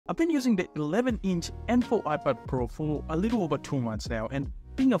I've been using the 11-inch M4 iPad Pro for a little over 2 months now, and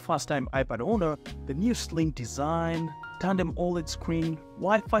being a first-time iPad owner, the new slim design, Tandem OLED screen,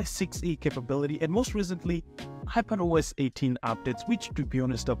 Wi-Fi 6E capability, and most recently, iPadOS 18 updates, which to be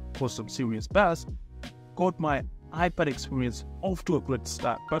honest have caused some serious buzz, got my iPad experience off to a great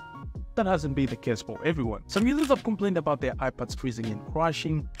start, but that hasn't been the case for everyone. Some users have complained about their iPads freezing and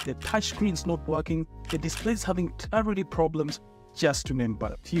crashing, their touchscreens not working, their displays having clarity problems, just to name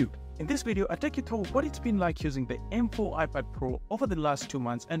but a few. In this video, I take you through what it's been like using the M4 iPad Pro over the last 2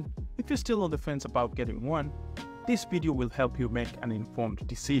 months, and if you're still on the fence about getting one, this video will help you make an informed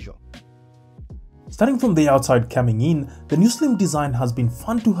decision. Starting from the outside coming in, the new slim design has been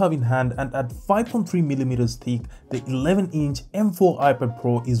fun to have in hand, and at 5.3mm thick, the 11-inch M4 iPad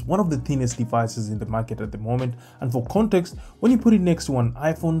Pro is one of the thinnest devices in the market at the moment. And for context, when you put it next to an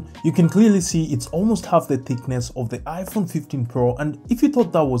iPhone, you can clearly see it's almost half the thickness of the iPhone 15 Pro, and if you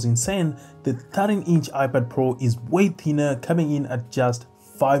thought that was insane, the 13-inch iPad Pro is way thinner, coming in at just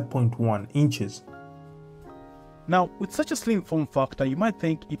 5.1 inches. Now, with such a slim form factor, you might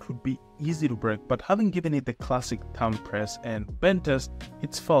think it would be easy to break, but having given it the classic thumb press and bend test,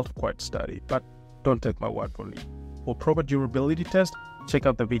 it's felt quite sturdy. But don't take my word for it. For proper durability test, check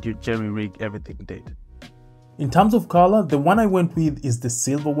out the video Jerry Rig Everything did. In terms of color, the one I went with is the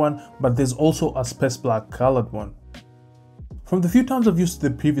silver one, but there's also a space black colored one. From the few times I've used the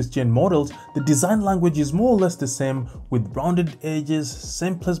previous gen models, the design language is more or less the same, with rounded edges,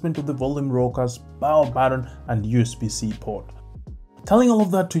 same placement of the volume rockers, power button and USB-C port. Telling all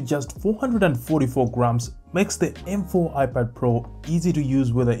of that to just 444 grams makes the M4 iPad Pro easy to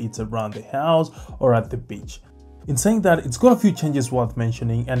use whether it's around the house or at the beach. In saying that, it's got a few changes worth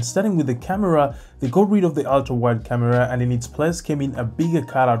mentioning, and starting with the camera, they got rid of the ultra-wide camera and in its place came in a bigger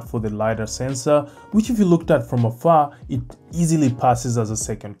cutout for the LiDAR sensor, which if you looked at from afar, it easily passes as a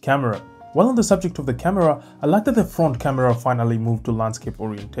second camera. While on the subject of the camera, I like that the front camera finally moved to landscape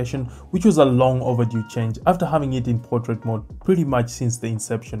orientation, which was a long overdue change after having it in portrait mode pretty much since the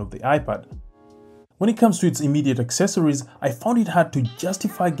inception of the iPad. When it comes to its immediate accessories, I found it hard to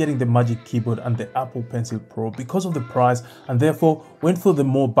justify getting the Magic Keyboard and the Apple Pencil Pro because of the price, and therefore went for the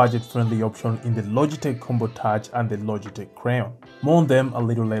more budget-friendly option in the Logitech Combo Touch and the Logitech Crayon. More on them a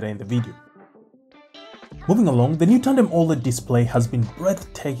little later in the video. Moving along, the new Tandem OLED display has been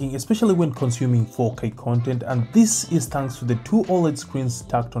breathtaking, especially when consuming 4K content, and this is thanks to the two OLED screens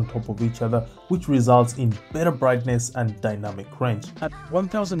stacked on top of each other, which results in better brightness and dynamic range. At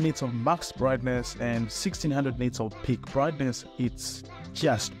 1000 nits of max brightness and 1600 nits of peak brightness, it's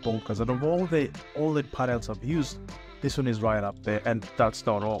just bonkers. And of all the OLED panels I've used, this one is right up there, and that's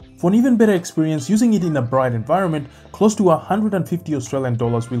not all. For an even better experience using it in a bright environment, close to 150 Australian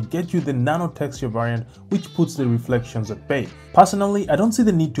dollars will get you the nano texture variant, which puts the reflections at bay. Personally, I don't see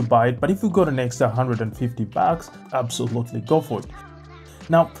the need to buy it, but if you've got an extra 150 bucks, absolutely go for it.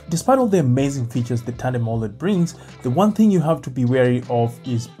 Now, despite all the amazing features the Tandem OLED brings, the one thing you have to be wary of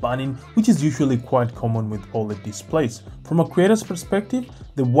is burning, which is usually quite common with OLED displays. From a creator's perspective,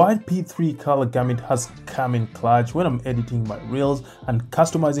 the wide P3 color gamut has come in clutch when I'm editing my reels and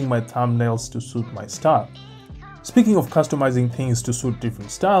customizing my thumbnails to suit my style. Speaking of customizing things to suit different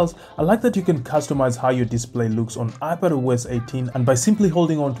styles, I like that you can customize how your display looks on iPadOS 18, and by simply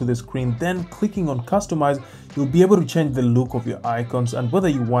holding onto the screen then clicking on customize, you'll be able to change the look of your icons and whether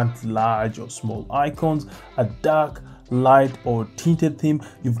you want large or small icons, a dark, light or tinted theme,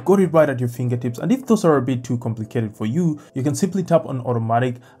 you've got it right at your fingertips. And if those are a bit too complicated for you, you can simply tap on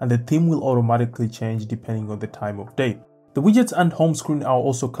automatic and the theme will automatically change depending on the time of day. The widgets and home screen are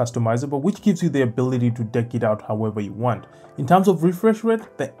also customizable, which gives you the ability to deck it out however you want. In terms of refresh rate,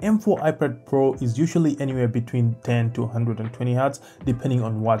 the M4 iPad Pro is usually anywhere between 10 to 120 Hz depending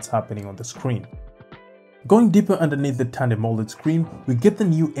on what's happening on the screen. Going deeper underneath the Tandem OLED screen, we get the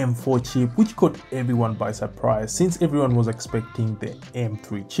new M4 chip, which caught everyone by surprise since everyone was expecting the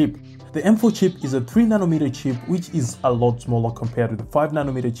M3 chip. The M4 chip is a 3nm chip, which is a lot smaller compared to the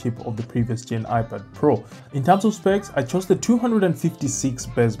 5nm chip of the previous gen iPad Pro. In terms of specs, I chose the 256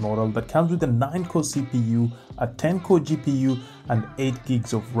 base model that comes with a 9-core CPU, a 10-core GPU and 8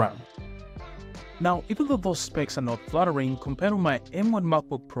 gigs of RAM. Now, even though those specs are not flattering, compared to my M1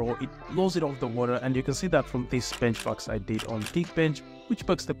 MacBook Pro, it blows it off the water, and you can see that from these benchmarks I did on Geekbench, which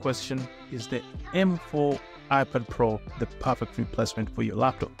begs the question, is the M4 iPad Pro the perfect replacement for your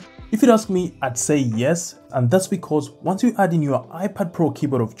laptop? If you'd ask me, I'd say yes, and that's because once you add in your iPad Pro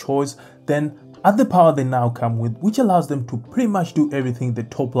keyboard of choice, then Add the power they now come with, which allows them to pretty much do everything the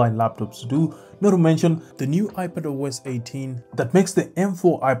top-line laptops do, not to mention the new iPadOS 18 that makes the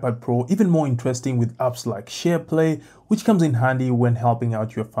M4 iPad Pro even more interesting with apps like SharePlay, which comes in handy when helping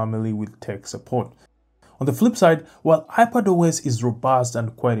out your family with tech support. On the flip side, while iPadOS is robust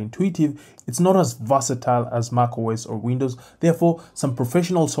and quite intuitive, it's not as versatile as macOS or Windows. Therefore, some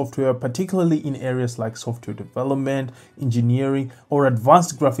professional software, particularly in areas like software development, engineering, or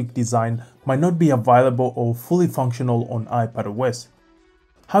advanced graphic design, might not be available or fully functional on iPadOS.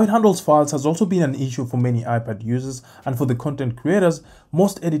 How it handles files has also been an issue for many iPad users, and for the content creators,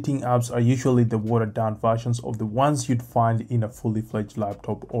 most editing apps are usually the watered down versions of the ones you'd find in a fully fledged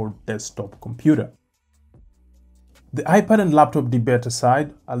laptop or desktop computer. The iPad and laptop debate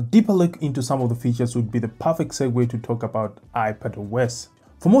aside, a deeper look into some of the features would be the perfect segue to talk about iPadOS.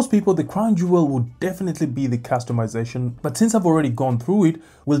 For most people, the crown jewel would definitely be the customization, but since I've already gone through it,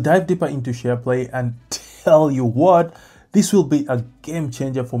 we'll dive deeper into SharePlay and tell you what, this will be a game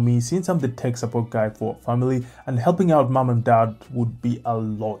changer for me since I'm the tech support guy for a family, and helping out mom and dad would be a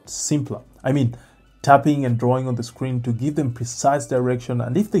lot simpler. I mean, tapping and drawing on the screen to give them precise direction,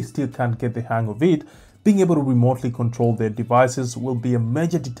 and if they still can't get the hang of it, being able to remotely control their devices will be a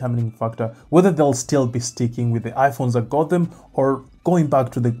major determining factor whether they'll still be sticking with the iPhones that got them or going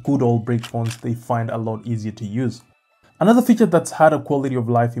back to the good old brick phones they find a lot easier to use. Another feature that's had a quality of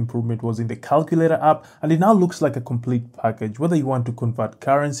life improvement was in the calculator app, and it now looks like a complete package whether you want to convert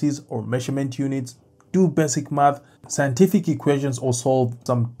currencies or measurement units, do basic math, scientific equations, or solve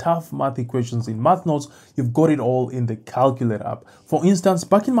some tough math equations in math notes. You've got it all in the calculator app. For instance,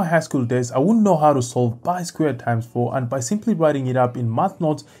 back in my high school days, I wouldn't know how to solve pi squared times 4, and by simply writing it up in math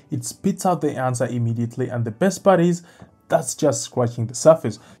notes, it spits out the answer immediately, and the best part is, that's just scratching the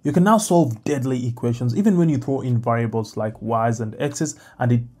surface. You can now solve deadly equations even when you throw in variables like y's and x's,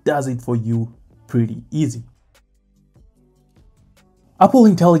 and it does it for you pretty easy. Apple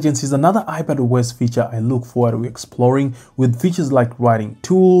Intelligence is another iPadOS feature I look forward to exploring, with features like writing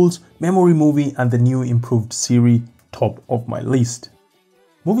tools, memory moving, and the new improved Siri top of my list.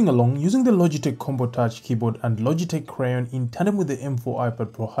 Moving along, using the Logitech Combo Touch keyboard and Logitech Crayon in tandem with the M4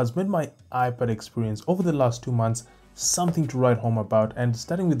 iPad Pro has made my iPad experience over the last 2 months something to write home about, and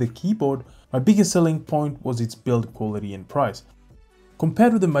starting with the keyboard, my biggest selling point was its build quality and price.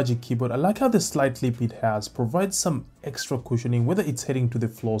 Compared with the Magic Keyboard, I like how the slight lip it has provides some extra cushioning whether it's heading to the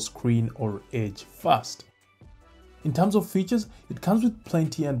floor, screen, or edge first. In terms of features, it comes with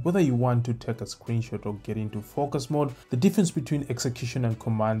plenty, and whether you want to take a screenshot or get into focus mode, the difference between execution and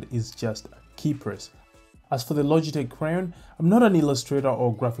command is just a key press. As for the Logitech Crayon, I'm not an illustrator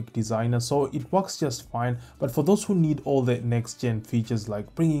or graphic designer, so it works just fine, but for those who need all the next-gen features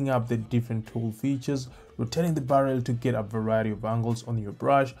like bringing up the different tool features, rotating the barrel to get a variety of angles on your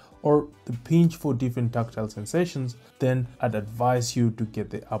brush, or the pinch for different tactile sensations, then I'd advise you to get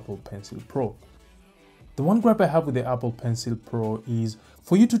the Apple Pencil Pro. The one gripe I have with the Apple Pencil Pro is,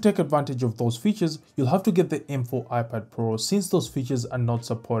 for you to take advantage of those features, you'll have to get the M4 iPad Pro since those features are not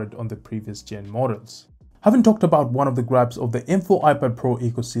supported on the previous gen models. Having talked about one of the gripes of the M4 iPad Pro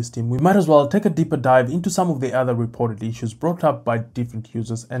ecosystem, we might as well take a deeper dive into some of the other reported issues brought up by different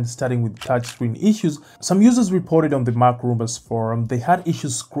users, and starting with touchscreen issues. Some users reported on the Mac Rumors forum they had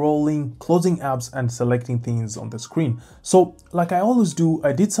issues scrolling, closing apps, and selecting things on the screen. So, like I always do,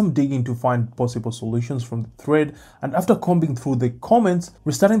 I did some digging to find possible solutions from the thread, and after combing through the comments,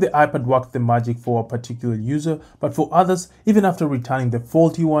 restarting the iPad worked the magic for a particular user, but for others, even after returning the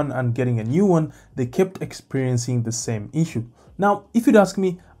faulty one and getting a new one, they kept experiencing the same issue. Now, if you'd ask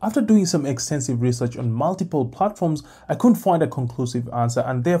me, after doing some extensive research on multiple platforms, I couldn't find a conclusive answer,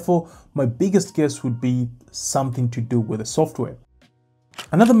 and therefore my biggest guess would be something to do with the software.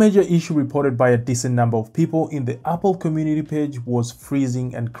 Another major issue reported by a decent number of people in the Apple community page was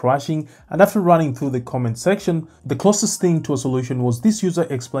freezing and crashing, and after running through the comment section, the closest thing to a solution was this user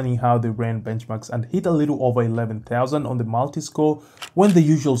explaining how they ran benchmarks and hit a little over 11,000 on the multi-score when the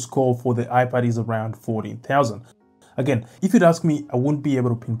usual score for the iPad is around 14,000. Again, if you'd ask me, I wouldn't be able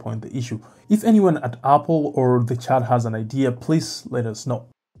to pinpoint the issue. If anyone at Apple or the chat has an idea, please let us know.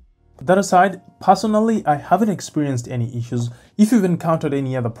 That aside, personally, I haven't experienced any issues. If you've encountered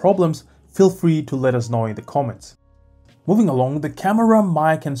any other problems, feel free to let us know in the comments. Moving along, the camera,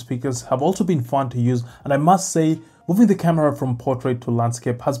 mic, and speakers have also been fun to use, and I must say, moving the camera from portrait to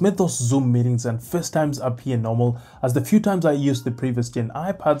landscape has made those Zoom meetings and FaceTimes appear normal, as the few times I used the previous gen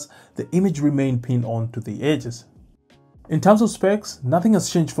iPads, the image remained pinned on to the edges. In terms of specs, nothing has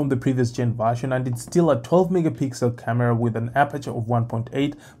changed from the previous gen version, and it's still a 12 megapixel camera with an aperture of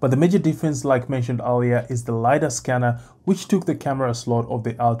 1.8, but the major difference, like mentioned earlier, is the LiDAR scanner, which took the camera slot of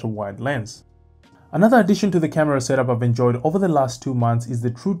the ultra-wide lens. Another addition to the camera setup I've enjoyed over the last 2 months is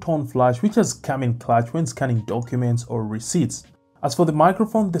the True Tone Flash, which has come in clutch when scanning documents or receipts. As for the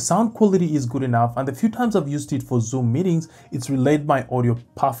microphone, the sound quality is good enough, and the few times I've used it for Zoom meetings, it's relayed my audio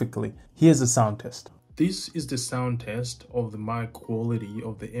perfectly. Here's a sound test. This is the sound test of the mic quality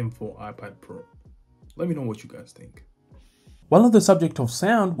of the M4 iPad Pro. Let me know what you guys think. While on the subject of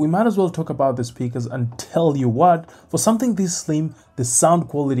sound, we might as well talk about the speakers and tell you what, for something this slim, the sound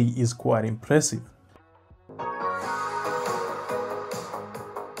quality is quite impressive.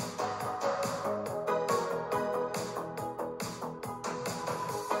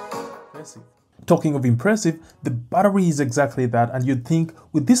 Talking of impressive, the battery is exactly that, and you'd think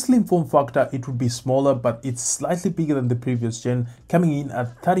with this slim form factor it would be smaller, but it's slightly bigger than the previous gen, coming in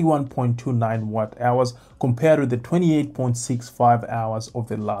at 31.29 watt hours compared with the 28.65 hours of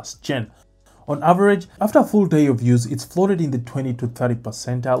the last gen. On average, after a full day of use, it's floated in the 20 to 30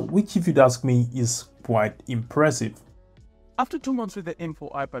 percentile, which if you'd ask me is quite impressive. After 2 months with the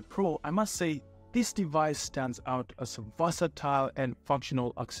M4 iPad Pro, I must say this device stands out as a versatile and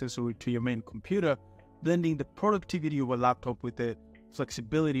functional accessory to your main computer, blending the productivity of a laptop with the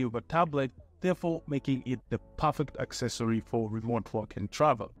flexibility of a tablet, therefore making it the perfect accessory for remote work and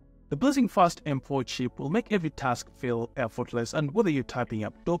travel. The blazing fast M4 chip will make every task feel effortless, and whether you're typing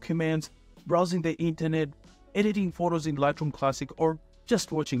up documents, browsing the internet, editing photos in Lightroom Classic, or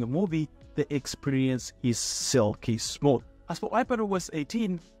just watching a movie, the experience is silky smooth. As for iPadOS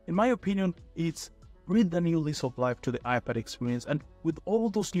 18, in my opinion, it's breathed a new lease of life to the iPad experience, and with all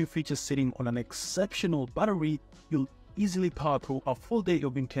those new features sitting on an exceptional battery, you'll easily power through a full day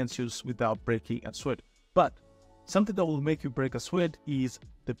of intense use without breaking a sweat. But something that will make you break a sweat is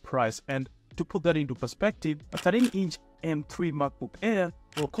the price, and to put that into perspective, a 13-inch M3 MacBook Air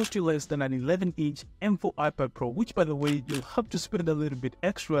will cost you less than an 11-inch M4 iPad Pro, which by the way, you'll have to spend a little bit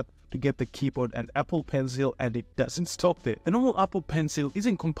extra to get the keyboard and Apple Pencil, and it doesn't stop there. The normal Apple Pencil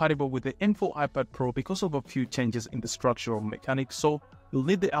isn't compatible with the M4 iPad Pro because of a few changes in the structural mechanics, so you'll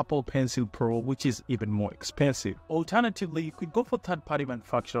need the Apple Pencil Pro, which is even more expensive. Alternatively, you could go for third-party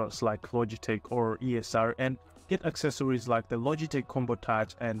manufacturers like Logitech or ESR and get accessories like the Logitech Combo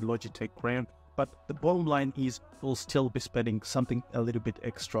Touch and Logitech Crayon, but the bottom line is you'll still be spending something a little bit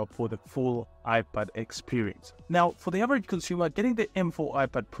extra for the full iPad experience. Now, for the average consumer, getting the M4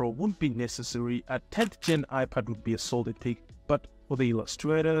 iPad Pro wouldn't be necessary. A 10th gen iPad would be a solid pick, but for the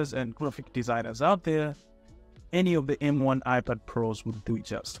illustrators and graphic designers out there, any of the M1 iPad Pros would do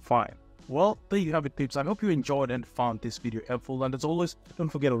just fine. Well, there you have it, peeps. I hope you enjoyed and found this video helpful, and as always, don't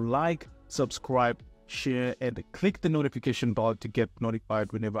forget to like, subscribe, share, and click the notification bell to get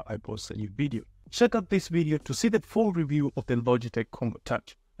notified whenever I post a new video. Check out this video to see the full review of the Logitech Combo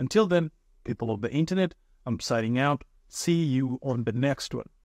Touch. Until then, people of the internet, I'm signing out. See you on the next one.